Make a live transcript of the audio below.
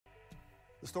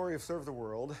The story of Serve the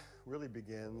World really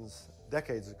begins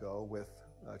decades ago with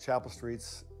Chapel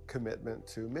Street's commitment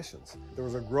to missions. There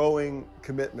was a growing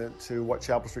commitment to what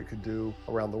Chapel Street could do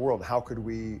around the world. How could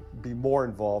we be more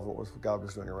involved in what God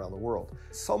was doing around the world?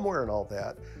 Somewhere in all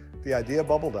that, the idea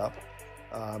bubbled up.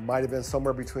 Might have been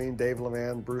somewhere between Dave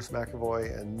Levan, Bruce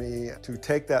McAvoy, and me to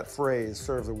take that phrase,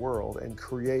 serve the world, and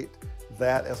create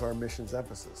that as our missions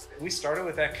emphasis. We started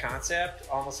with that concept,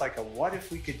 almost like a what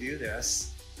if we could do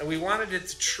this? And we wanted it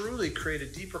to truly create a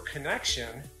deeper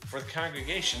connection for the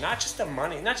congregation, not just the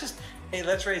money, not just, hey,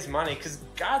 let's raise money, because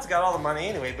God's got all the money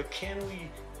anyway, but can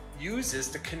we use this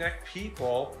to connect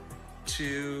people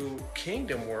to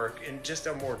kingdom work in just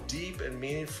a more deep and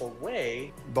meaningful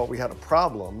way? But we had a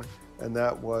problem, and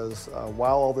that was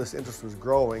while all this interest was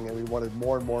growing and we wanted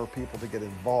more and more people to get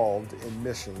involved in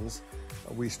missions,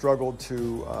 we struggled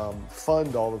to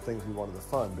fund all the things we wanted to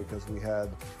fund because we had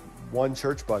one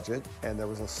church budget and there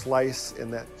was a slice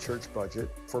in that church budget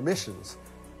for missions.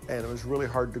 And it was really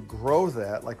hard to grow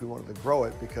that like we wanted to grow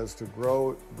it, because to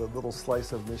grow the little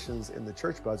slice of missions in the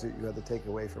church budget, you had to take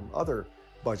away from other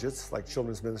budgets like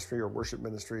children's ministry or worship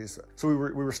ministries. So we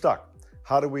were stuck.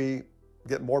 How do we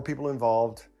get more people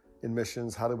involved in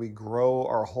missions? How do we grow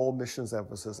our whole missions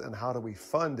emphasis? And how do we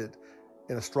fund it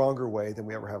in a stronger way than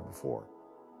we ever have before?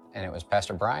 And it was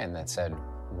Pastor Brian that said,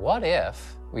 what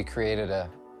if we created a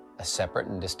separate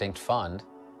and distinct fund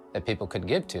that people could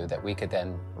give to that we could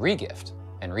then re-gift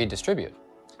and redistribute?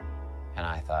 And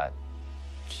I thought,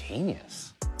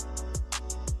 genius.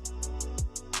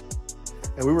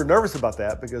 And we were nervous about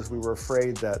that because we were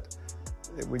afraid that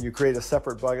when you create a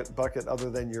separate bucket other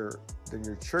than your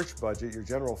church budget, your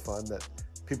general fund, that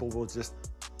people will just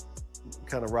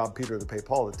kind of rob Peter to pay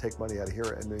Paul, to take money out of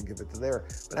here and then give it to there.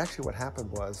 But actually what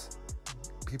happened was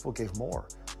people gave more.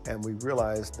 And we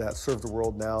realized that Serve the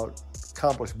World now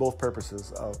accomplished both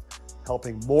purposes of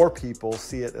helping more people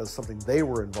see it as something they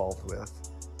were involved with,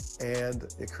 and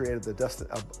it created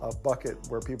a bucket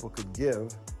where people could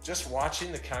give. Just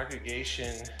watching the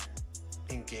congregation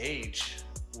engage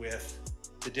with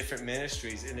the different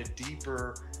ministries in a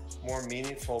deeper, more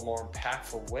meaningful, more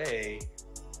impactful way,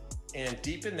 and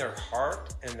deepen their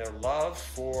heart and their love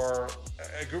for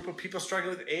a group of people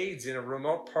struggling with AIDS in a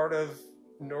remote part of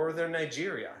northern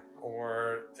Nigeria,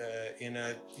 or in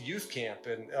a youth camp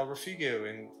in El Refugio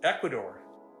in Ecuador.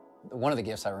 One of the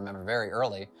gifts I remember very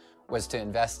early was to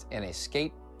invest in a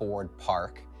skateboard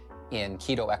park in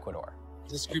Quito, Ecuador.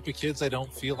 This group of kids, I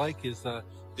don't feel like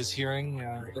is hearing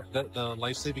the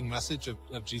life-saving message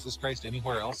of Jesus Christ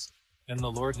anywhere else. And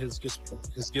the Lord has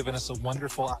given us a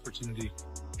wonderful opportunity.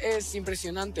 Es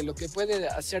impresionante lo que puede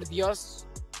hacer Dios.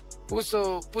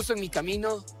 Puso en mi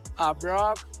camino a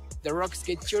Brock, the Rock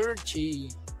Skate Church,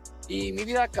 y mi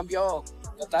vida cambió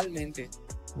totalmente.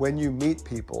 When you meet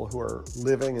people who are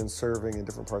living and serving in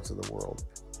different parts of the world,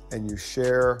 and you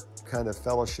share kind of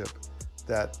fellowship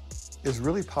that is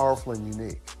really powerful and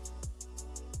unique.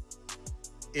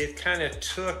 It kind of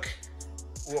took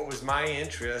what was my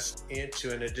interest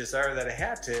into and a desire that I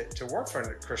had to work for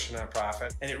a Christian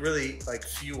nonprofit, and it really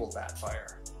fueled that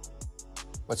fire.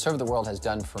 What Serve the World has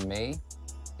done for me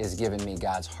is given me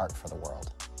God's heart for the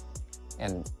world.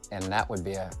 And that would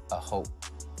be a hope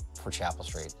for Chapel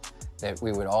Street, that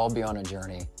we would all be on a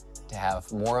journey to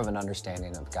have more of an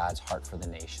understanding of God's heart for the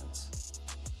nations.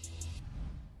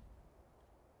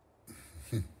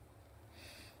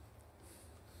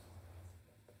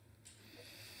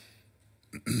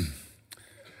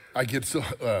 I get so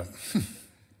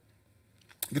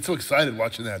excited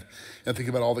watching that and think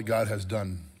about all that God has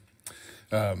done.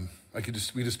 We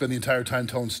just spend the entire time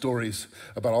telling stories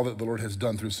about all that the Lord has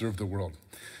done through Serve the World.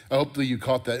 I hope that you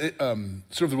caught that.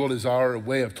 Serve the World is our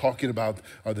way of talking about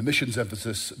the missions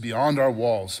emphasis beyond our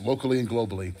walls, locally and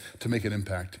globally, to make an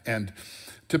impact. And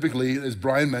typically, as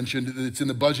Brian mentioned, it's in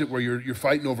the budget where you're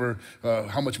fighting over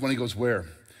how much money goes where.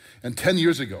 And 10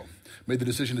 years ago, made the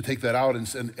decision to take that out,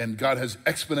 and God has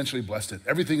exponentially blessed it.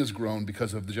 Everything has grown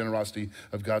because of the generosity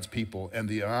of God's people, and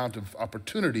the amount of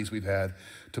opportunities we've had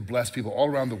to bless people all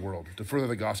around the world, to further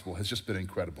the gospel, has just been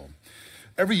incredible.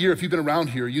 Every year, if you've been around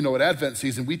here, you know at Advent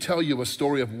season, we tell you a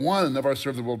story of one of our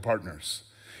Serve the World partners.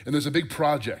 And there's a big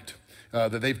project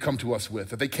that they've come to us with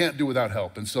that they can't do without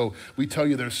help. And so we tell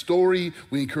you their story,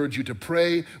 we encourage you to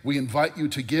pray, we invite you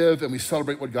to give, and we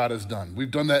celebrate what God has done. We've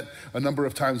done that a number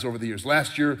of times over the years.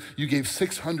 Last year, you gave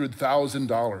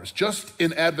 $600,000 just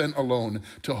in Advent alone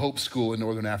to Hope School in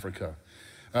Northern Africa,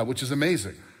 which is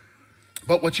amazing.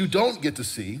 But what you don't get to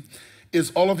see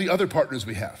is all of the other partners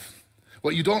we have.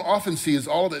 What you don't often see is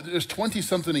there's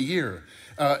 20-something a year,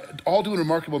 all doing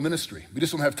remarkable ministry. We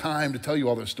just don't have time to tell you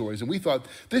all their stories. And we thought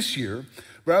this year,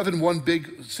 rather than one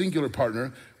big singular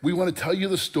partner, we want to tell you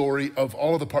the story of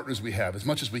all of the partners we have as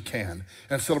much as we can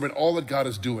and celebrate all that God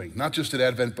is doing, not just at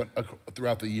Advent, but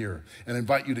throughout the year, and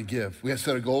invite you to give. We have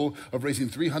set a goal of raising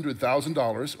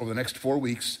 $300,000 over the next 4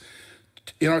 weeks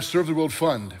in our Serve the World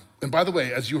Fund. And by the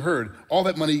way, as you heard, all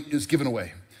that money is given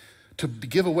away, to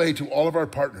give away to all of our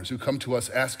partners who come to us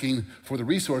asking for the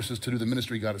resources to do the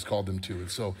ministry God has called them to. And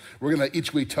so we're going to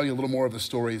each week tell you a little more of the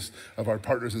stories of our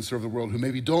partners in Serve the World who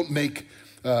maybe don't get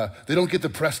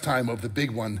the press time of the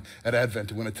big one at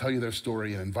Advent. We want to tell you their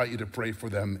story and invite you to pray for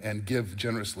them and give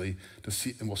generously to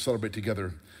see, and we'll celebrate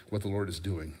together what the Lord is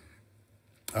doing.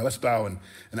 Let's bow and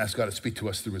ask God to speak to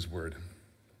us through his word.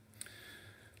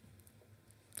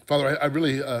 Father, I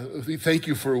really thank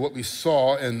you for what we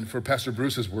saw and for Pastor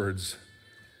Bruce's words.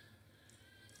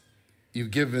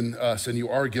 You've given us and you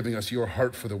are giving us your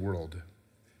heart for the world.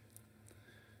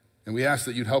 And we ask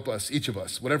that you'd help us, each of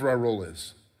us, whatever our role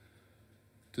is,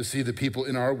 to see the people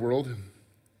in our world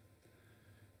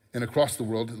and across the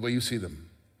world the way you see them,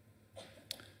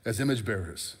 as image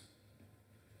bearers,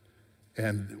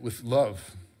 and with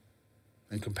love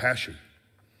and compassion.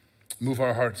 Move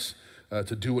our hearts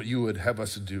to do what you would have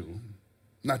us to do,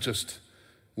 not just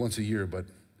once a year, but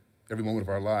every moment of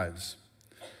our lives.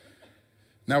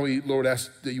 Now we, Lord,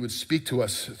 ask that you would speak to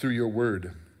us through your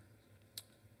word,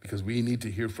 because we need to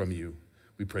hear from you.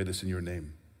 We pray this in your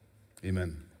name.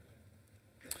 Amen.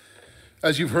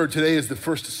 As you've heard, today is the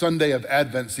first Sunday of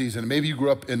Advent season. Maybe you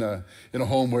grew up in a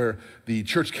home where the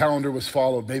church calendar was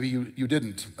followed. Maybe you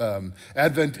didn't.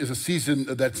 Advent is a season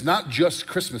that's not just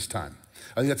Christmas time.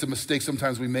 I think that's a mistake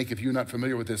sometimes we make if you're not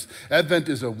familiar with this. Advent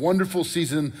is a wonderful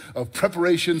season of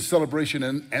preparation, celebration,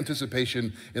 and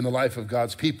anticipation in the life of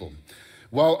God's people.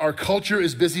 While our culture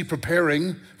is busy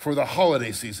preparing for the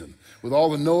holiday season, with all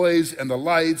the noise and the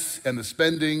lights and the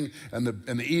spending and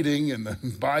the eating and the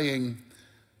buying,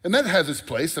 and that has its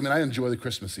place. I mean, I enjoy the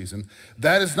Christmas season.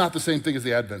 That is not the same thing as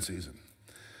the Advent season.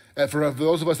 And for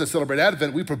those of us that celebrate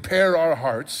Advent, we prepare our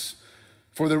hearts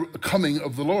for the coming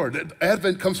of the Lord.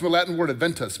 Advent comes from a Latin word,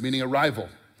 adventus, meaning arrival.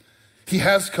 He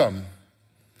has come,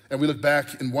 and we look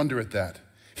back and wonder at that.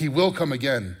 He will come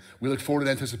again. We look forward in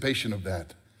anticipation of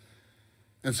that.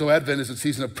 And so Advent is a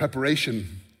season of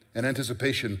preparation and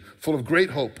anticipation, full of great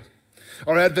hope.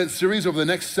 Our Advent series over the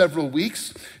next several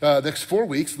weeks, next 4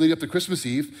 weeks, leading up to Christmas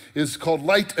Eve, is called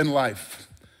Light and Life.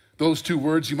 Those two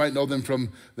words, you might know them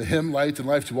from the hymn, Light and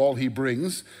Life to All He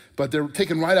Brings, but they're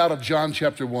taken right out of John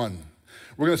chapter 1.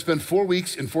 We're going to spend 4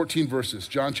 weeks in 14 verses,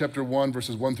 John chapter 1,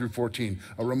 verses 1 through 14,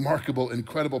 a remarkable,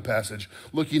 incredible passage,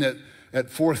 looking at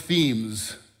 4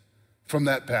 themes from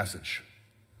that passage: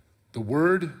 the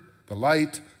Word, the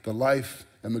light, the life,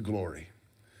 and the glory.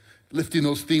 Lifting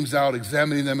those themes out,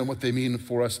 examining them and what they mean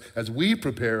for us as we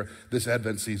prepare this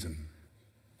Advent season.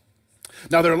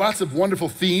 Now, there are lots of wonderful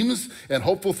themes and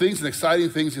hopeful things and exciting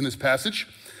things in this passage.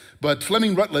 But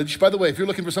Fleming Rutledge, by the way, if you're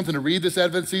looking for something to read this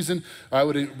Advent season, I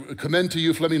would commend to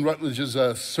you Fleming Rutledge's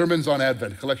Sermons on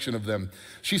Advent, a collection of them.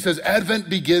 She says, Advent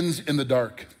begins in the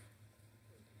dark.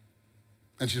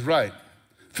 And she's right.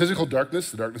 Physical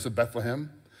darkness, the darkness of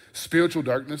Bethlehem. Spiritual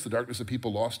darkness, the darkness of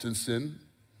people lost in sin.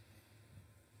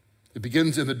 It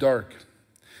begins in the dark.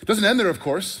 It doesn't end there, of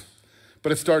course,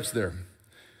 but it starts there.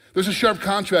 There's a sharp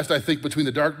contrast, I think, between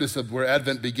the darkness of where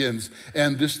Advent begins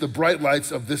and the bright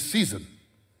lights of this season.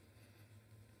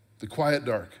 The quiet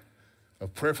dark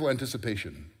of prayerful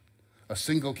anticipation, a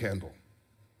single candle,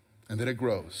 and then it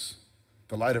grows,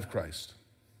 the light of Christ.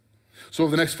 So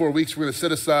over the next 4 weeks, we're going to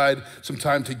set aside some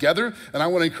time together, and I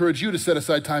want to encourage you to set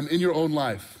aside time in your own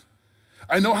life.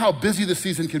 I know how busy this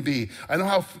season can be. I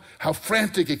know how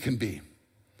frantic it can be.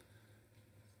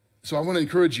 So I want to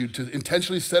encourage you to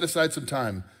intentionally set aside some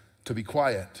time to be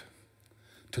quiet,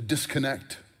 to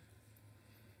disconnect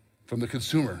from the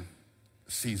consumer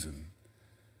season,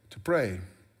 to pray,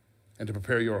 and to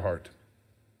prepare your heart.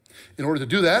 In order to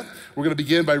do that, we're going to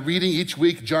begin by reading each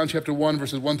week John chapter 1,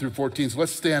 verses 1 through 14. So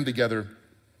let's stand together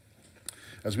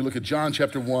as we look at John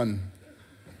chapter 1,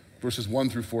 verses 1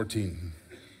 through 14.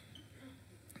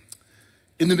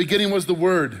 In the beginning was the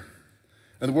Word,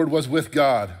 and the Word was with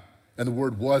God, and the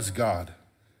Word was God.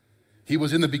 He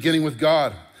was in the beginning with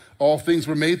God. All things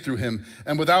were made through him,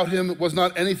 and without him was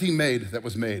not anything made that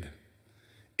was made.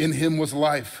 In him was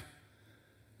life,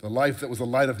 the life that was the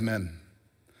light of men.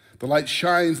 The light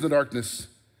shines in the darkness,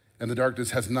 and the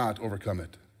darkness has not overcome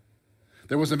it.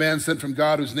 There was a man sent from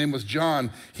God whose name was John.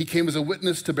 He came as a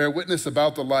witness to bear witness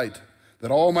about the light,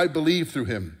 that all might believe through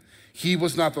him. He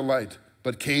was not the light,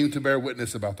 but came to bear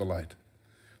witness about the light.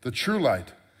 The true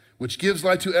light, which gives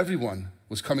light to everyone,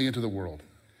 was coming into the world.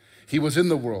 He was in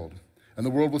the world, and the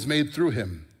world was made through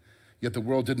him, yet the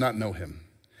world did not know him.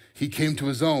 He came to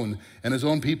his own, and his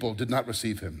own people did not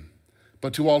receive him.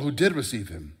 But to all who did receive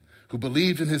him, who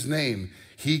believed in his name,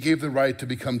 he gave the right to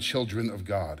become children of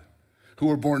God, who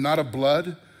were born not of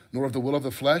blood, nor of the will of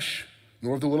the flesh,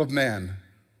 nor of the will of man,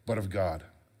 but of God.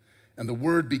 And the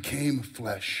Word became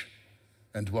flesh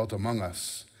and dwelt among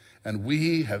us, and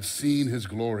we have seen his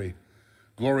glory,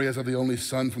 glory as of the only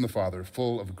Son from the Father,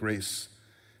 full of grace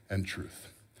and truth.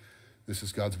 This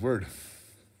is God's Word.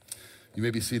 You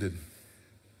may be seated.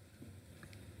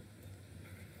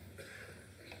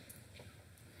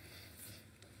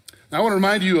 Now, I want to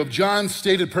remind you of John's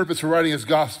stated purpose for writing his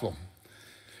gospel.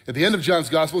 At the end of John's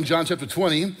gospel, in John chapter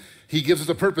 20, he gives us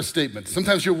a purpose statement.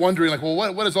 Sometimes you're wondering, like, well,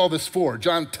 what is all this for?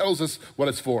 John tells us what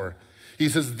it's for. He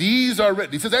says, these are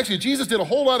written. He says, actually, Jesus did a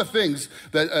whole lot of things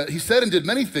that he said and did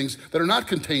many things that are not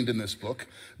contained in this book,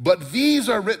 but these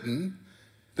are written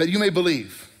that you may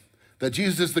believe that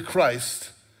Jesus is the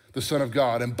Christ, the Son of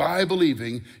God, and by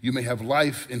believing, you may have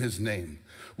life in his name.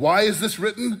 Why is this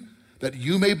written? That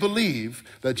you may believe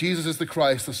that Jesus is the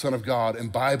Christ, the Son of God,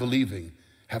 and by believing,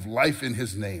 have life in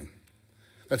his name.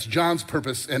 That's John's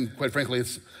purpose, and quite frankly,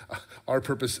 it's our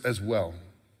purpose as well.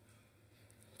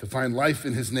 To find life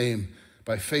in his name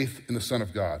by faith in the Son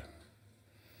of God.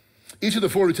 Each of the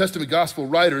four New Testament gospel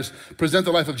writers present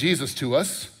the life of Jesus to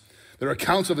us. They're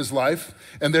accounts of his life,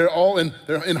 and they're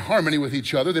in harmony with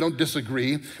each other. They don't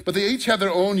disagree, but they each have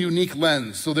their own unique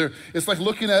lens. So it's like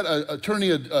looking at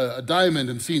turning a diamond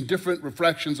and seeing different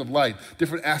refractions of light,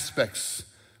 different aspects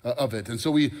of it. And so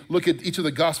we look at each of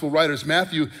the gospel writers.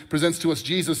 Matthew presents to us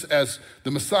Jesus as the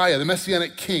Messiah, the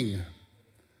Messianic King.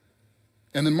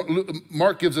 And then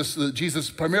Mark gives us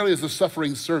Jesus primarily as the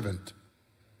suffering servant.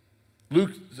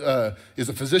 Luke is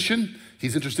a physician.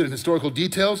 He's interested in historical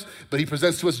details, but he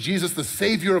presents to us Jesus, the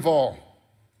Savior of all.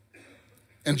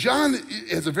 And John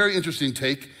has a very interesting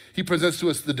take. He presents to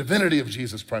us the divinity of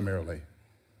Jesus primarily.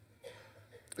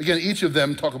 Again, each of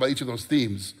them talk about each of those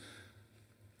themes.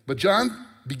 But John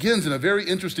begins in a very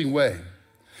interesting way.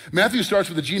 Matthew starts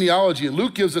with the genealogy, and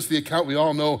Luke gives us the account we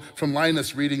all know from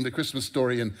Linus reading the Christmas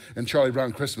story and Charlie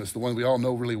Brown Christmas, the one we all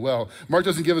know really well. Mark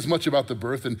doesn't give us much about the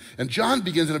birth, and John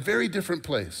begins in a very different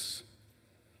place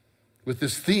with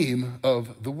this theme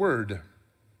of the Word.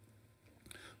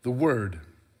 The Word.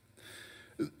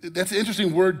 That's an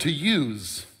interesting word to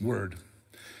use, word.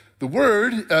 The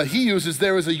word he uses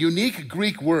there is a unique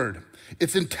Greek word.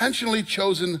 It's intentionally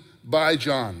chosen by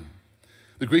John.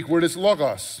 The Greek word is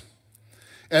logos.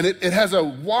 And it has a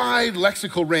wide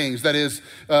lexical range. That is,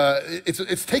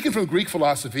 it's taken from Greek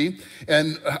philosophy,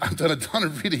 and I've done a ton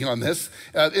of reading on this.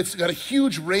 It's got a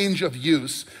huge range of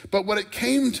use, but what it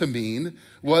came to mean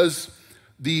was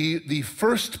the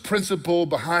first principle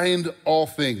behind all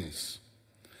things.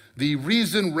 The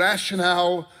reason,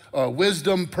 rationale,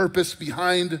 wisdom, purpose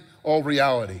behind all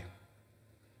reality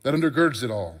that undergirds it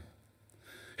all.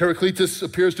 Heraclitus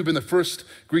appears to have been the first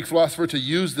Greek philosopher to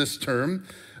use this term,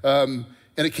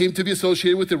 and it came to be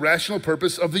associated with the rational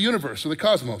purpose of the universe, or the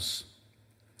cosmos.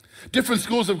 Different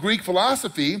schools of Greek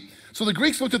philosophy, so the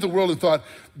Greeks looked at the world and thought,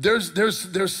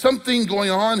 there's something going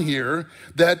on here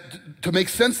that to make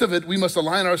sense of it, we must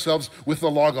align ourselves with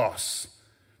the logos,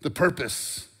 the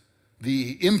purpose,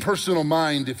 the impersonal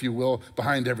mind, if you will,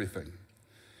 behind everything.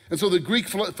 And so the Greek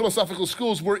philosophical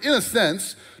schools were, in a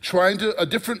sense, trying a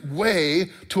different way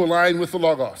to align with the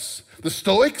logos. The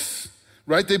Stoics,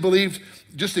 right, they believed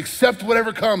just accept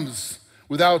whatever comes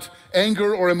without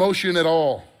anger or emotion at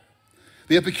all.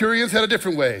 The Epicureans had a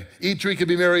different way. Eat, drink, and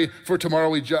be merry, for tomorrow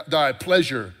we die.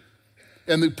 Pleasure.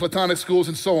 And the Platonic schools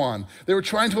and so on. They were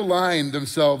trying to align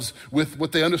themselves with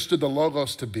what they understood the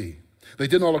logos to be. They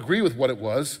didn't all agree with what it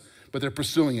was, but they're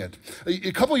pursuing it.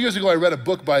 A couple of years ago, I read a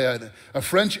book by a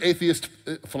French atheist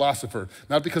philosopher.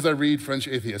 Not because I read French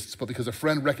atheists, but because a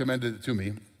friend recommended it to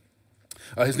me.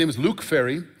 His name is Luc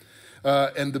Ferry.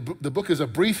 And the book is A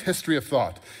Brief History of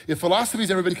Thought. If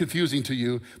philosophy's ever been confusing to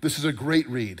you, this is a great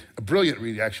read, a brilliant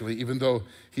read, actually, even though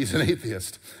he's an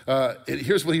atheist.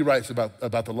 Here's what he writes about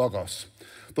the logos.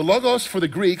 The logos for the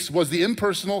Greeks was the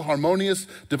impersonal, harmonious,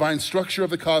 divine structure of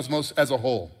the cosmos as a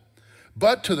whole.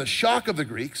 But to the shock of the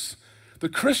Greeks, the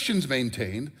Christians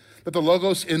maintained that the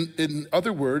logos, in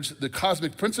other words, the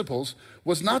cosmic principles,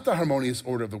 was not the harmonious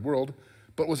order of the world,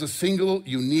 but was a single,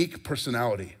 unique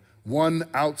personality. One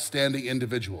outstanding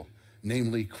individual,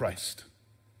 namely Christ.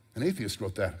 An atheist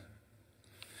wrote that.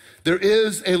 There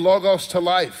is a logos to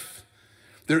life.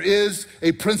 There is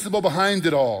a principle behind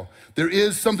it all. There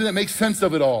is something that makes sense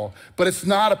of it all. But it's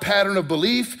not a pattern of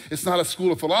belief. It's not a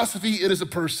school of philosophy. It is a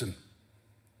person.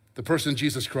 The person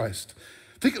Jesus Christ.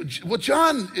 Think what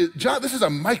John, this is a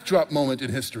mic drop moment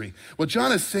in history. What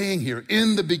John is saying here,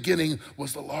 in the beginning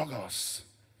was the Logos.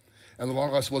 And the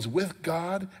Logos was with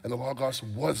God, and the Logos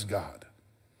was God.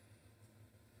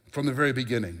 From the very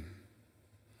beginning.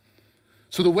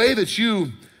 So the way that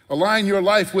you align your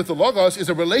life with the Logos is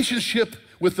a relationship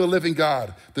with the living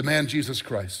God, the man Jesus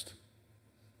Christ.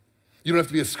 You don't have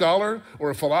to be a scholar or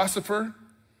a philosopher.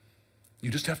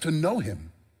 You just have to know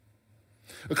him.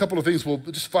 A couple of things,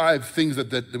 just 5 things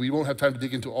that we won't have time to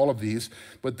dig into all of these,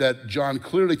 but that John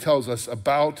clearly tells us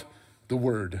about the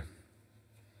Word,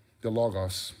 the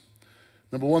Logos.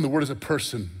 Number 1, the Word is a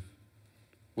person.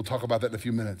 We'll talk about that in a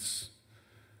few minutes.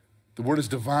 The Word is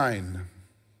divine,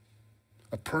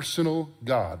 a personal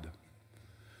God.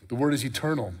 The Word is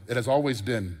eternal. It has always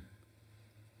been.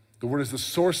 The Word is the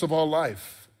source of all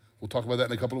life. We'll talk about that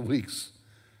in a couple of weeks.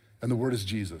 And the Word is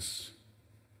Jesus.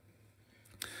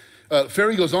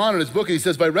 Frazier goes on in his book and he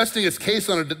says, by resting its case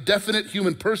on a definite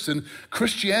human person,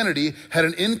 Christianity had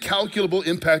an incalculable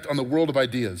impact on the world of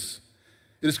ideas.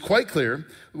 It is quite clear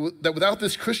that without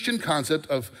this Christian concept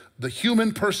of the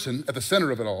human person at the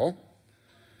center of it all,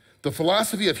 the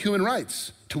philosophy of human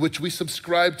rights to which we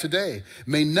subscribe today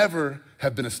may never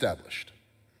have been established.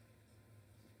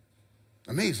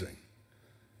 Amazing.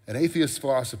 An atheist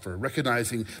philosopher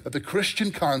recognizing that the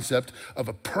Christian concept of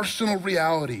a personal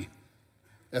reality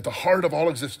at the heart of all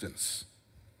existence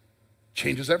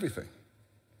changes everything.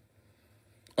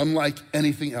 Unlike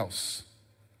anything else.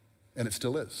 And it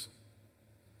still is.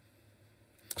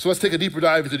 So let's take a deeper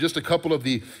dive into just a couple of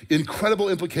the incredible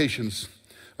implications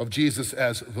of Jesus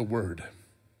as the Word.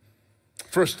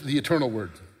 First, the eternal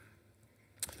Word.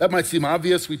 That might seem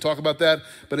obvious, we talk about that,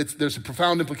 but there's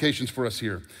profound implications for us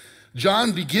here.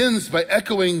 John begins by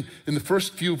echoing in the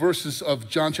first few verses of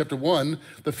John chapter 1,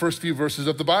 the first few verses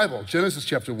of the Bible, Genesis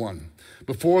chapter 1.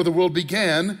 Before the world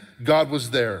began, God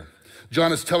was there.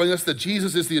 John is telling us that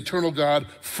Jesus is the eternal God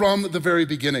from the very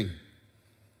beginning.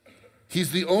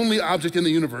 He's the only object in the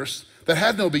universe that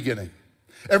had no beginning.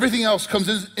 Everything else comes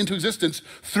into existence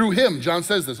through him. John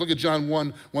says this. Look at John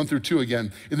 1:1-2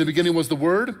 again. In the beginning was the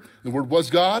Word was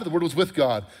God, the Word was with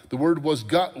God. The Word was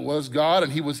God,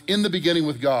 and he was in the beginning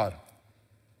with God.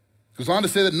 Goes on to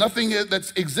say that nothing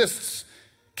that exists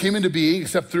came into being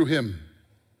except through him.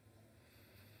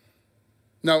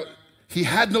 Now, he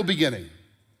had no beginning.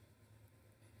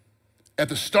 At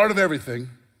the start of everything,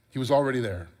 he was already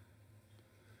there.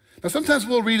 Now, sometimes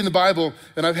we'll read in the Bible,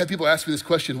 and I've had people ask me this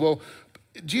question, well,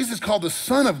 Jesus is called the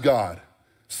Son of God.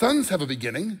 Sons have a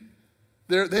beginning.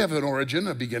 They have an origin,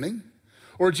 a beginning.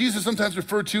 Or Jesus sometimes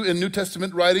referred to in New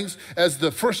Testament writings as the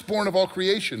firstborn of all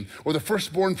creation, or the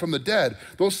firstborn from the dead.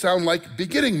 Those sound like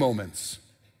beginning moments.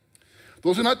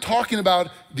 Those are not talking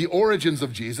about the origins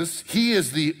of Jesus. He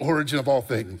is the origin of all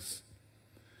things.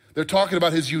 They're talking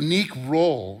about his unique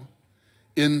role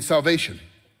in salvation,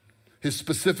 his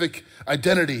specific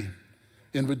identity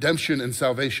in redemption and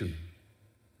salvation.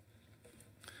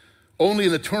 Only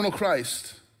an eternal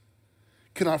Christ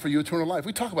can offer you eternal life.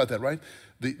 We talk about that, right?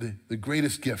 The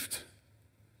greatest gift.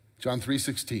 John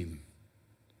 3:16.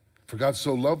 For God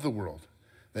so loved the world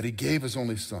that he gave his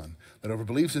only Son, that whoever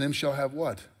believes in him shall have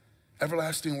what?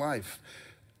 Everlasting life.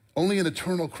 Only an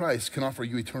eternal Christ can offer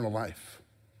you eternal life.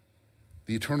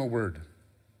 The eternal Word.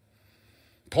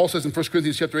 Paul says in 1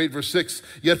 Corinthians chapter 8, verse 6,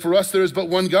 yet for us there is but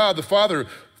one God, the Father,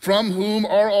 from whom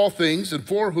are all things and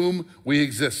for whom we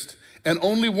exist. And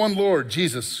only one Lord,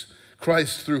 Jesus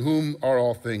Christ, through whom are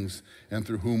all things and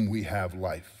through whom we have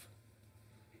life.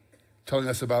 Telling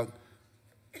us about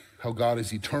how God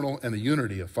is eternal and the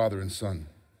unity of Father and Son.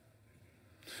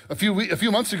 A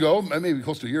few months ago, maybe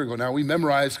close to a year ago now, we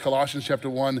memorized Colossians chapter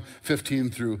 1, 15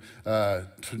 through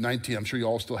 19. I'm sure you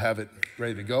all still have it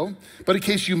ready to go. But in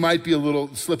case you might be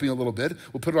slipping a little bit,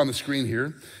 we'll put it on the screen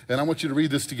here. And I want you to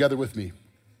read this together with me.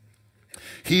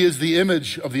 He is the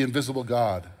image of the invisible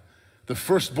God, the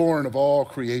firstborn of all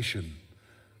creation.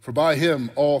 For by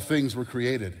him all things were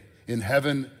created, in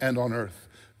heaven and on earth,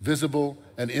 visible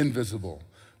and invisible,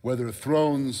 whether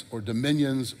thrones or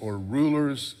dominions or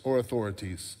rulers or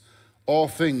authorities. All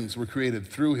things were created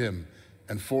through him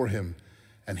and for him.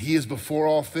 And he is before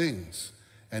all things,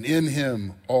 and in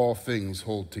him all things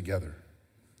hold together.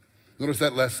 Notice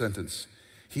that last sentence.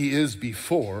 He is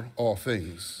before all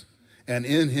things, and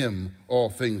in him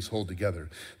all things hold together.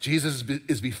 Jesus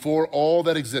is before all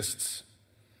that exists.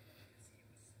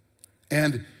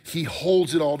 And he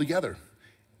holds it all together,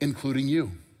 including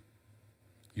you,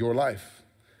 your life.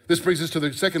 This brings us to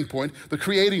the second point, the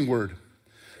creating word.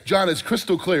 John is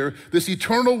crystal clear. This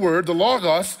eternal word, the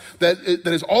Logos, that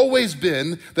has always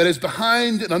been, that is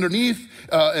behind and underneath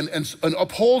and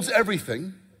upholds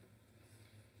everything,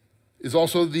 is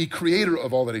also the creator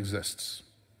of all that exists.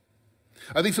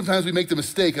 I think sometimes we make the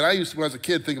mistake, and I used to, when I was a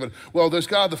kid, think about, well, there's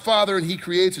God the Father, and he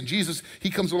creates, and Jesus,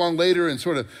 he comes along later and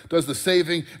sort of does the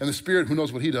saving, and the Spirit, who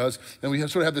knows what he does, and we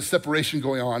sort of have this separation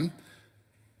going on.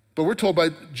 But we're told by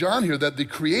John here that the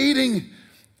creating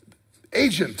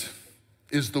agent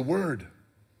is the Word,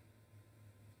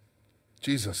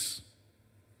 Jesus.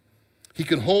 He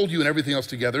can hold you and everything else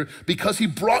together because he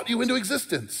brought you into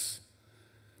existence.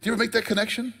 Do you ever make that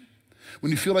connection?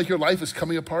 When you feel like your life is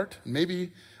coming apart?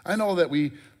 Maybe, I know that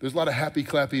there's a lot of happy,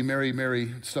 clappy,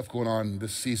 merry stuff going on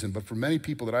this season, but for many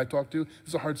people that I talk to,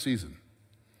 it's a hard season.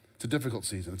 It's a difficult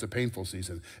season. It's a painful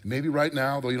season. Maybe right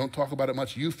now, though you don't talk about it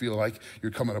much, you feel like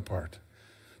you're coming apart.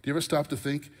 Do you ever stop to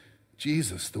think,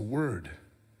 Jesus, the Word,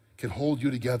 can hold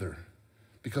you together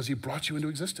because he brought you into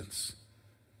existence?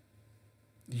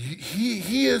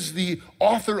 He is the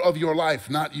author of your life,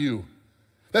 not you.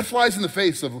 That flies in the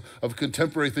face of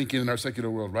contemporary thinking in our secular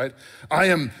world, right? I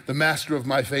am the master of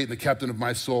my fate and the captain of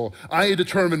my soul. I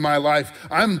determine my life.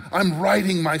 I'm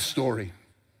writing my story.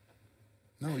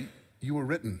 No, you were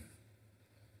written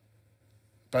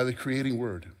by the creating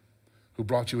Word who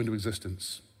brought you into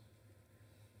existence.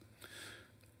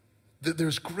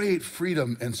 There's great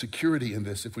freedom and security in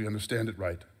this if we understand it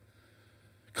right.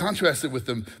 Contrast it with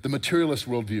the materialist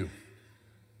worldview.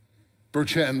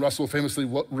 Bertrand Russell famously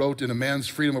wrote in A Man's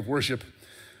Freedom of Worship,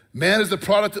 man is the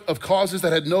product of causes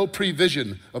that had no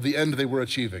prevision of the end they were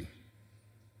achieving.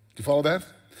 Do you follow that?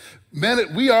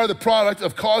 We are the product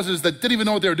of causes that didn't even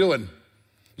know what they were doing.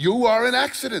 You are an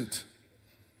accident.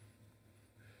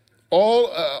 All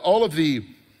of the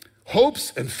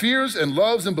hopes and fears and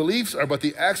loves and beliefs are but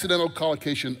the accidental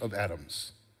collocation of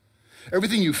atoms.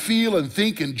 Everything you feel and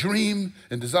think and dream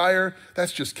and desire,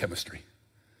 that's just chemistry.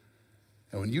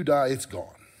 And when you die, it's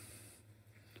gone.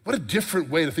 What a different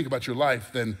way to think about your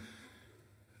life than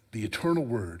the eternal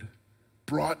Word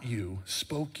brought you,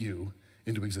 spoke you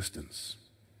into existence.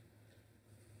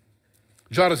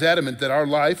 John is adamant that our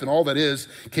life and all that is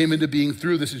came into being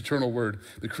through this eternal Word,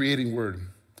 the creating Word.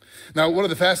 Now, one of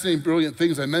the fascinating, brilliant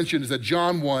things I mentioned is that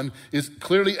John 1 is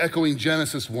clearly echoing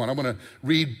Genesis 1. I'm going to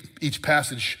read each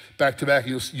passage back to back.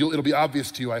 It'll be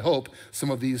obvious to you, I hope, some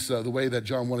of these, the way that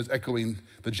John 1 is echoing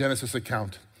the Genesis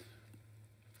account.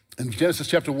 In Genesis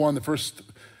chapter 1, the first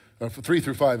 3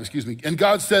 through 5, and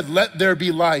God said, let there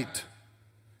be light.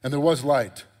 And there was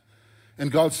light.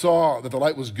 And God saw that the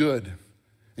light was good.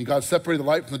 And God separated the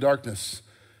light from the darkness.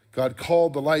 God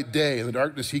called the light day, and the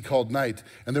darkness he called night.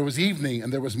 And there was evening,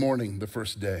 and there was morning the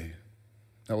first day.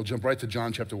 Now we'll jump right to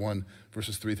John chapter 1,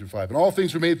 verses 3 through 5. And all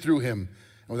things were made through him,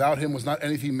 and without him was not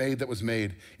anything made that was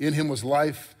made. In him was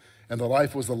life, and the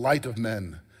life was the light of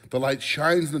men. The light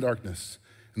shines in the darkness,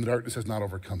 and the darkness has not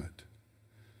overcome it.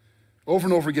 Over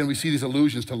and over again, we see these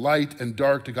allusions to light and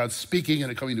dark, to God speaking and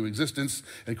it coming into existence,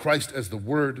 and Christ as the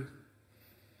Word.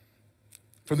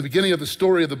 From the beginning of the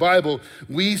story of the Bible,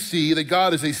 we see that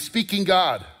God is a speaking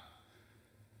God.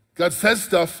 God says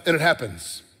stuff and it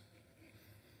happens.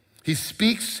 He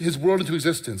speaks his world into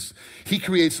existence. He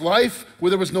creates life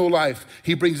where there was no life.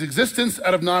 He brings existence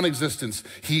out of non-existence.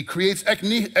 He creates ex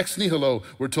nihilo,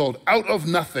 we're told, out of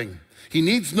nothing. He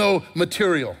needs no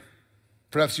material.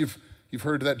 Perhaps you've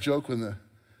heard that joke when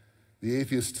the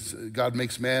atheist, God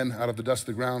makes man out of the dust of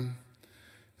the ground.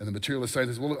 And the materialist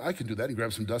scientist says, well, I can do that. And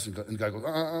grab some dust, and God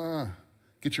goes,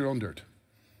 get your own dirt.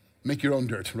 Make your own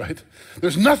dirt, right?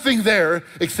 There's nothing there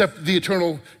except the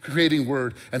eternal creating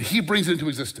Word, and he brings it into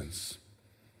existence.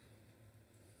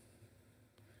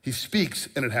 He speaks,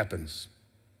 and it happens.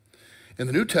 In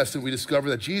the New Testament, we discover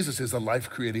that Jesus is the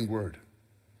life-creating Word.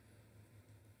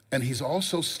 And he's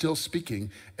also still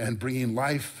speaking and bringing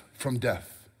life from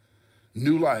death,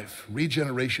 new life,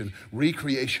 regeneration,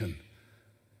 recreation,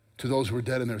 to those who are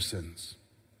dead in their sins.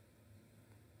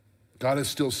 God is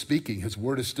still speaking. His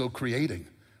Word is still creating,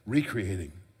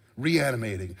 recreating,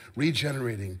 reanimating,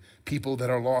 regenerating people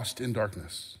that are lost in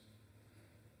darkness.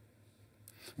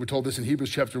 We're told this in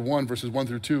Hebrews chapter 1, verses 1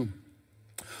 through 2.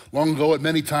 Long ago, at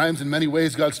many times, in many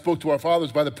ways, God spoke to our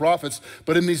fathers by the prophets,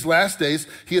 but in these last days,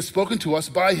 he has spoken to us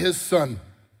by his Son,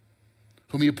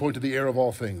 whom he appointed the heir of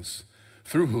all things,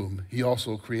 through whom he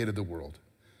also created the world.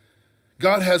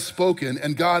 God has spoken,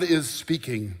 and God is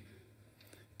speaking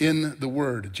in the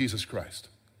Word, Jesus Christ.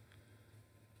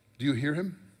 Do you hear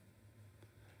him?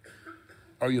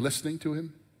 Are you listening to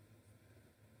him?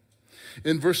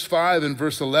 In verse 5 and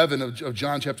verse 11 of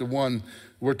John chapter 1,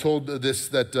 we're told this,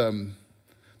 that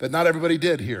that not everybody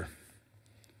did hear,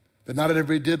 that not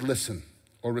everybody did listen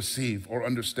or receive or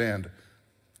understand.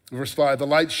 Verse 5, the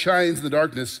light shines in the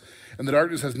darkness, and the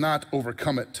darkness has not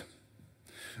overcome it.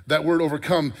 That word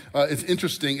overcome, it's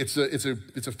interesting. It's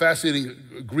a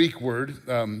fascinating Greek word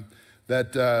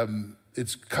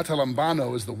it's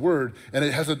katalambano is the word, and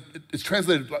it's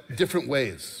translated different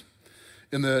ways.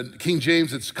 In the King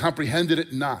James, it's comprehended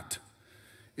it not.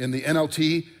 In the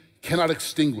NLT, cannot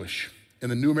extinguish. In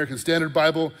the New American Standard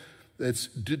Bible, it's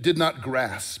did not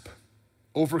grasp,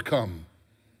 overcome,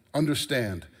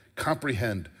 understand,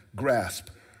 comprehend, grasp,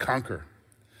 conquer.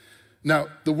 Now,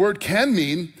 the word can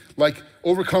mean like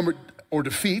overcome or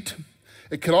defeat.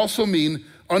 It can also mean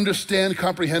understand,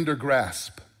 comprehend, or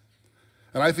grasp.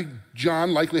 And I think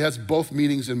John likely has both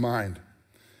meanings in mind.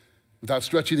 Without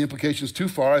stretching the implications too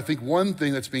far, I think one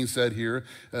thing that's being said here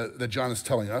that John is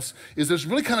telling us is there's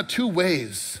really kind of two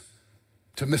ways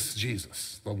to miss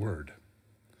Jesus, the word.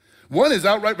 One is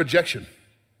outright rejection,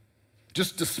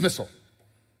 just dismissal,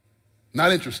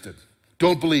 not interested,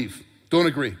 don't believe, don't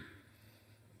agree.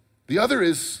 The other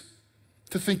is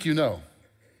to think you know,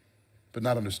 but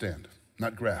not understand,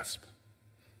 not grasp.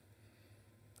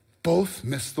 Both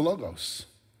miss the logos.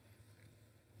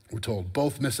 We're told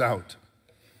both miss out.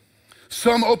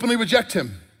 Some openly reject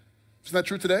him. Isn't that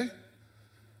true today?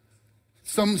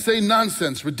 Some say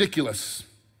nonsense, ridiculous.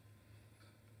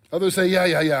 Others say,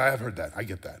 yeah, I've heard that. I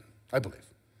get that. I believe,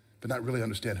 but not really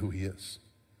understand who he is.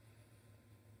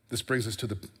 This brings us to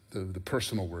the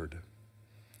personal word.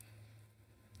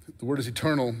 The word is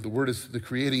eternal. The word is the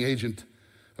creating agent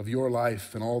of your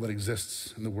life and all that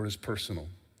exists, and the word is personal.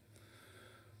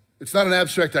 It's not an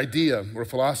abstract idea or a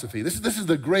philosophy. This is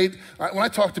the great, when I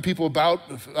talk to people about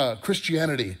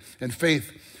Christianity and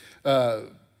faith,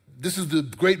 this is the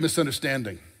great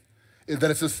misunderstanding, that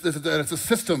it's a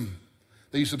system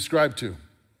that you subscribe to.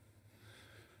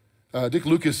 Dick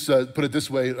Lucas put it this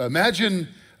way: imagine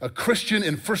a Christian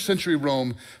in first century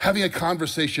Rome having a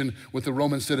conversation with a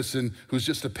Roman citizen who's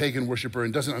just a pagan worshiper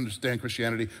and doesn't understand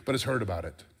Christianity, but has heard about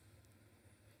it.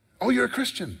 Oh, you're a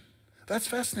Christian. That's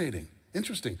fascinating.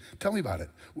 Interesting. Tell me about it.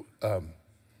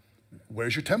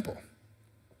 Where's your temple?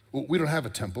 Well, we don't have a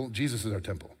temple. Jesus is our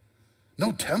temple.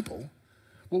 No temple?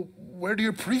 Well, where do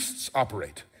your priests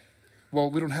operate?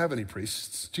 Well, we don't have any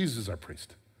priests. Jesus is our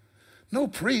priest. No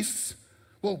priests?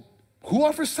 Well, who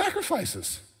offers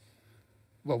sacrifices?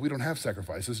 Well, we don't have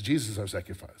sacrifices. Jesus is our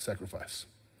sacrifice.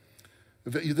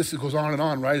 This goes on and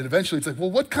on, right? And eventually it's like,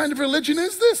 well, what kind of religion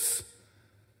is this?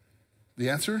 The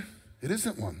answer, it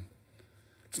isn't one.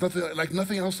 It's like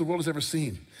nothing else the world has ever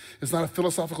seen. It's not a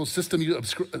philosophical system you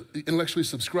intellectually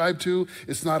subscribe to.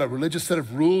 It's not a religious set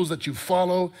of rules that you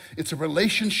follow. It's a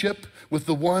relationship with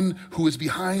the one who is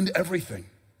behind everything,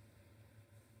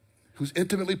 who's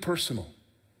intimately personal.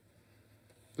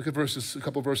 Look at a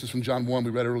couple verses from John 1 we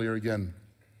read earlier again.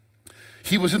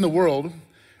 He was in the world,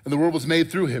 and the world was made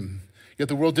through him, yet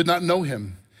the world did not know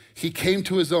him. He came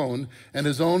to his own, and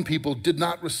his own people did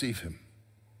not receive him.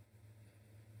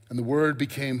 And the Word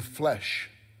became flesh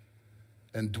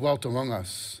and dwelt among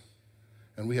us,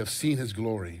 and we have seen his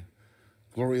glory.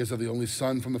 Glory as of the only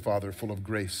Son from the Father, full of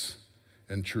grace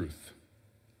and truth.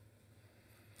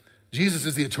 Jesus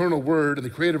is the eternal Word and the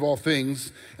creator of all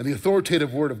things and the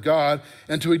authoritative Word of God,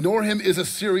 and to ignore him is a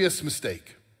serious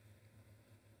mistake.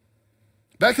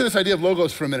 Back to this idea of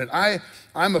logos for a minute.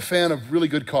 I'm a fan of really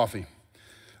good coffee.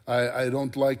 I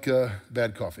don't like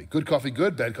bad coffee. Good coffee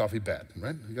good, bad coffee bad,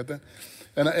 right? You got that?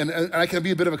 And I can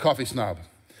be a bit of a coffee snob,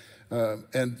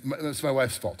 and it's my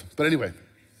wife's fault. But anyway,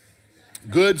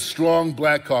 good, strong,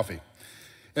 black coffee.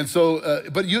 And so,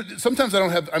 sometimes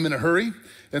I'm in a hurry,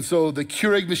 and so the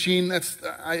Keurig machine, when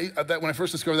I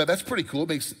first discovered that's pretty cool. It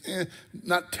makes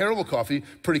not terrible coffee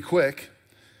pretty quick.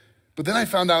 But then I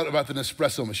found out about the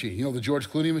Nespresso machine. You know, the George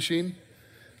Clooney machine?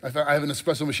 I have an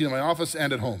espresso machine in my office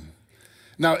and at home.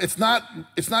 Now, it's not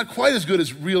quite as good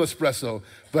as real espresso,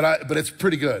 but it's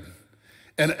pretty good.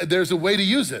 And there's a way to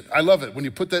use it. I love it. When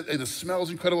you put that, it smells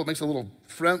incredible. It makes a little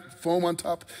foam on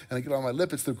top, and I get it on my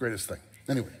lip. It's the greatest thing.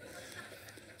 Anyway,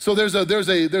 so there's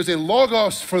a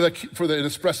logos for the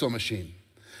espresso machine,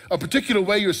 a particular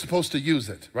way you're supposed to use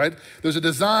it, right? There's a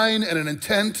design and an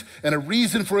intent and a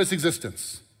reason for its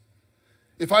existence.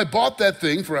 If I bought that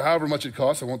thing for however much it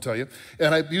costs, I won't tell you,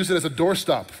 and I use it as a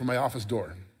doorstop for my office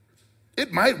door,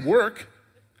 it might work,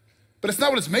 but it's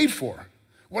not what it's made for.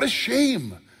 What a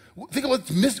shame. Think of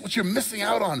what you're missing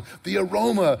out on, the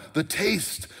aroma, the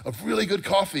taste of really good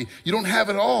coffee. You don't have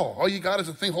it all. All you got is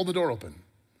a thing holding the door open.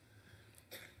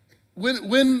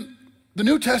 When the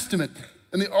New Testament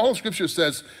and all of Scripture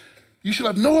says, you shall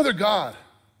have no other God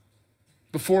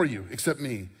before you except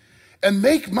me, and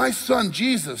make my son,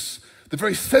 Jesus, the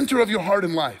very center of your heart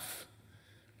and life.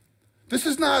 This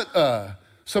is not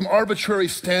some arbitrary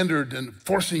standard and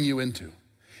forcing you into.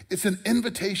 It's an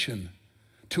invitation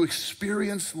to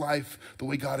experience life the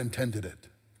way God intended it,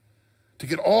 to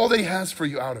get all that he has for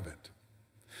you out of it.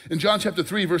 In John chapter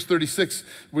 3, verse 36,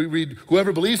 we read,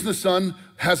 whoever believes in the Son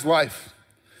has life.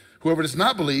 Whoever does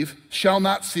not believe shall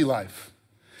not see life.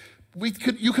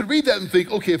 You could read that and think,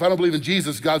 okay, if I don't believe in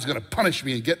Jesus, God's gonna punish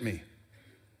me and get me.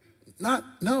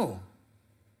 No.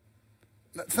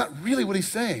 That's not really what he's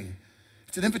saying.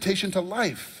 It's an invitation to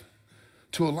life,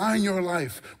 to align your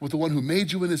life with the one who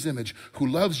made you in his image, who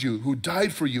loves you, who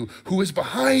died for you, who is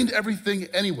behind everything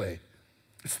anyway.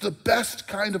 It's the best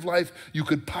kind of life you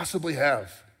could possibly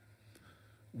have.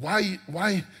 Why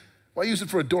use it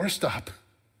for a doorstop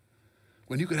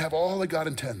when you could have all that God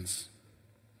intends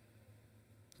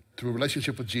through a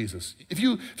relationship with Jesus? If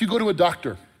you go to a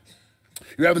doctor,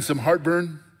 you're having some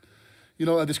heartburn,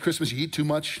 this Christmas you eat too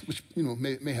much, which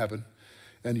may happen,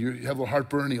 and you have a little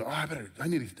heartburn, and you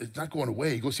go, it's not going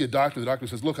away. You go see a doctor, the doctor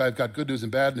says, look, I've got good news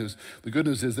and bad news. The good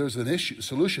news is there's a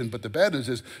solution, but the bad news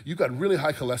is you've got really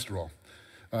high cholesterol.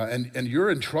 And you're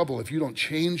in trouble if you don't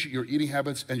change your eating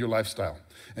habits and your lifestyle.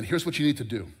 And here's what you need to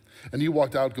do. And you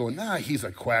walked out going, he's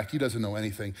a quack, he doesn't know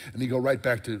anything. And you go right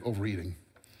back to overeating,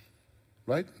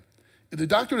 right? The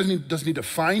doctor doesn't need to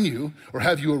fine you or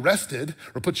have you arrested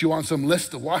or put you on some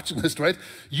list, a watch list, right?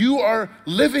 You are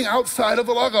living outside of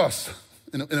the Logos,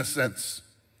 in a sense.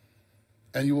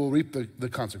 And you will reap the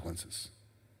consequences.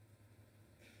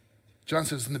 John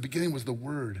says, in the beginning was the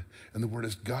Word, and the Word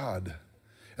is God.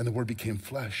 And the Word became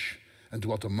flesh and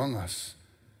dwelt among us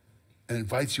and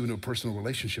invites you into a personal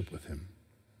relationship with him.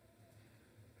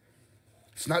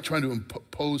 It's not trying to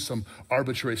impose some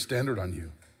arbitrary standard on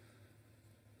you.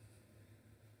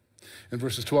 In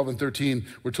verses 12 and 13,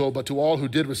 we're told, but to all who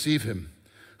did receive him,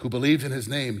 who believed in his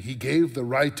name, he gave the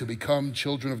right to become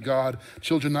children of God,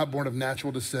 children not born of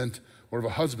natural descent or of a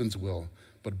husband's will,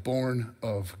 but born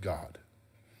of God.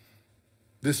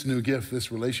 This new gift,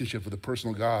 this relationship with a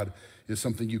personal God, is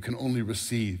something you can only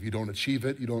receive. You don't achieve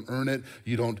it, you don't earn it,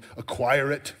 you don't acquire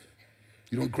it,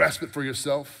 you don't grasp it for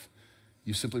yourself,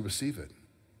 you simply receive it.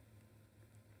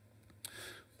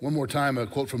 One more time, a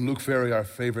quote from Luc Ferry, our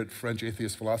favorite French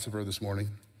atheist philosopher this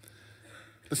morning.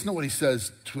 Listen to what he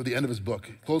says toward the end of his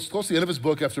book. Close to the end of his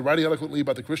book, after writing eloquently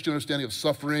about the Christian understanding of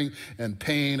suffering and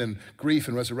pain and grief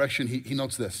and resurrection, he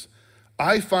notes this: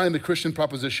 I find the Christian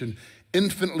proposition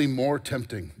infinitely more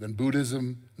tempting than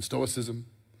Buddhism and Stoicism,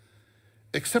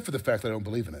 except for the fact that I don't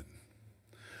believe in it.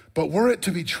 But were it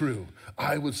to be true,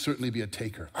 I would certainly be a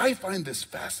taker. I find this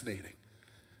fascinating.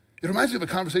 It reminds me of a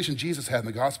conversation Jesus had in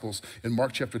the Gospels in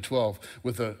Mark chapter 12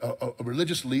 with a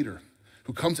religious leader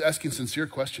who comes asking sincere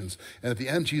questions. And at the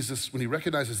end, Jesus, when he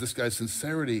recognizes this guy's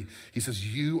sincerity, he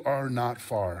says, you are not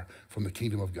far from the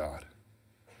kingdom of God.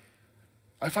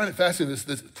 I find it fascinating.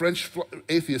 This French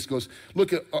atheist goes,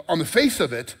 look, on the face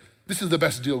of it, this is the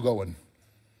best deal going.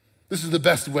 This is the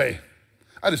best way.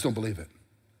 I just don't believe it.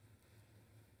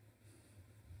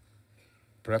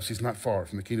 Perhaps he's not far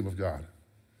from the kingdom of God.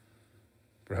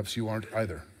 Perhaps you aren't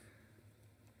either.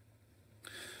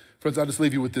 Friends, I'll just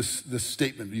leave you with this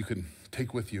statement you can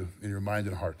take with you in your mind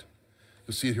and heart.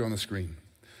 You'll see it here on the screen.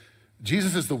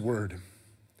 Jesus is the Word.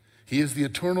 He is the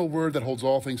eternal Word that holds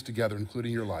all things together,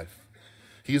 including your life.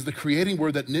 He is the creating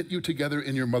Word that knit you together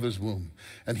in your mother's womb.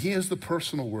 And he is the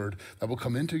personal Word that will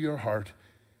come into your heart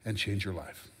and change your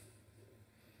life.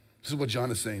 This is what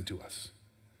John is saying to us.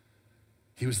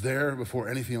 He was there before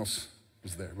anything else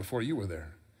was there, before you were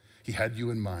there. He had you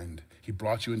in mind. He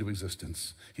brought you into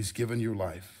existence. He's given you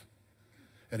life.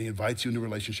 And he invites you into a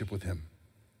relationship with him.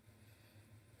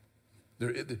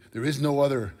 There is no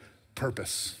other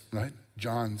purpose, right?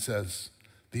 John says,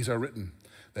 these are written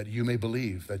that you may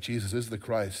believe that Jesus is the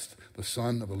Christ, the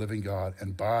Son of the living God,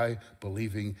 and by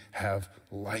believing have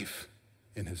life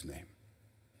in his name.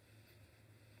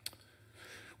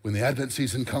 When the Advent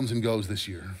season comes and goes this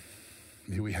year,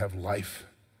 may we have life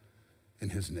in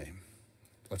his name.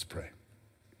 Let's pray.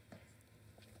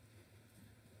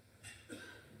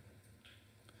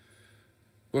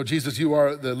 Lord Jesus, you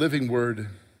are the living Word,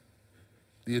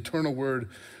 the eternal Word,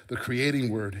 the creating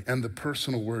Word, and the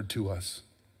personal Word to us.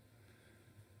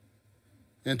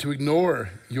 And to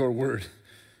ignore your Word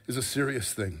is a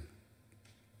serious thing.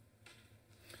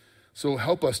 So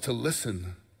help us to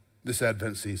listen this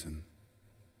Advent season.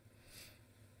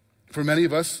 For many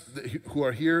of us who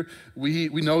are here, we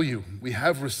know you, we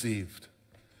have received,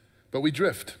 but we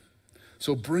drift.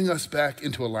 So bring us back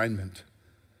into alignment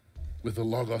with the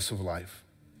Logos of life.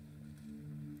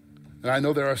 And I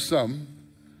know there are some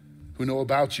who know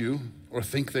about you or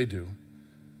think they do,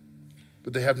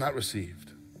 but they have not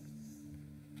received.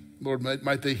 Lord,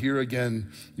 might they hear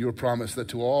again your promise that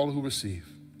to all who receive,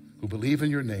 who believe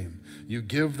in your name, you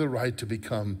give the right to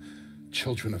become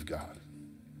children of God,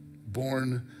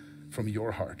 born from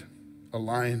your heart,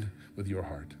 aligned with your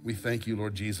heart. We thank you,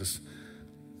 Lord Jesus,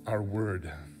 our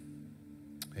word.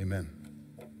 Amen.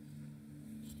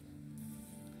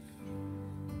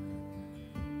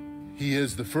 He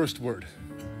is the first word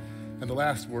and the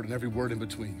last word and every word in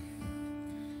between.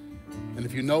 And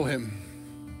if you know him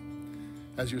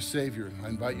as your Savior, I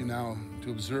invite you now to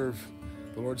observe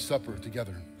the Lord's Supper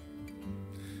together.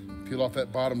 Peel off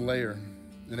that bottom layer.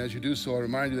 And as you do so, I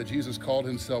remind you that Jesus called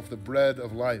himself the bread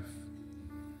of life.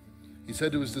 He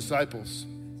said to his disciples,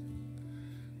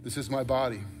 "This is my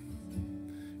body.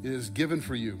 It is given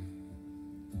for you.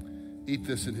 Eat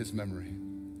this in his memory."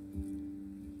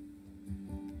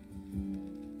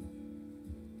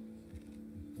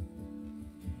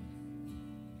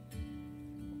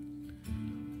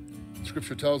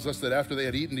 Scripture tells us that after they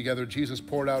had eaten together, Jesus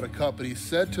poured out a cup, and he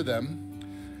said to them,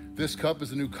 "This cup is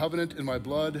the new covenant in my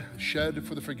blood, shed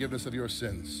for the forgiveness of your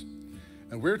sins."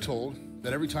 And we're told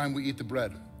that every time we eat the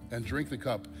bread and drink the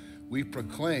cup, we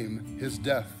proclaim his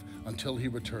death until he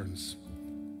returns,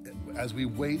 as we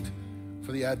wait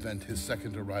for the advent, his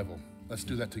second arrival. Let's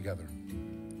do that together.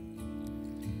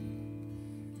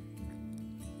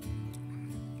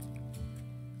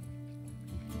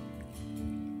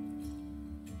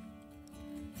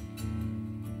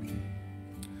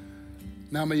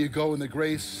 Now may you go in the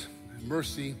grace,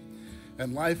 mercy,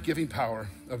 and life-giving power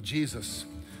of Jesus,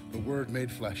 the Word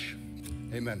made flesh.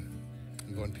 Amen.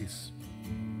 And go in peace.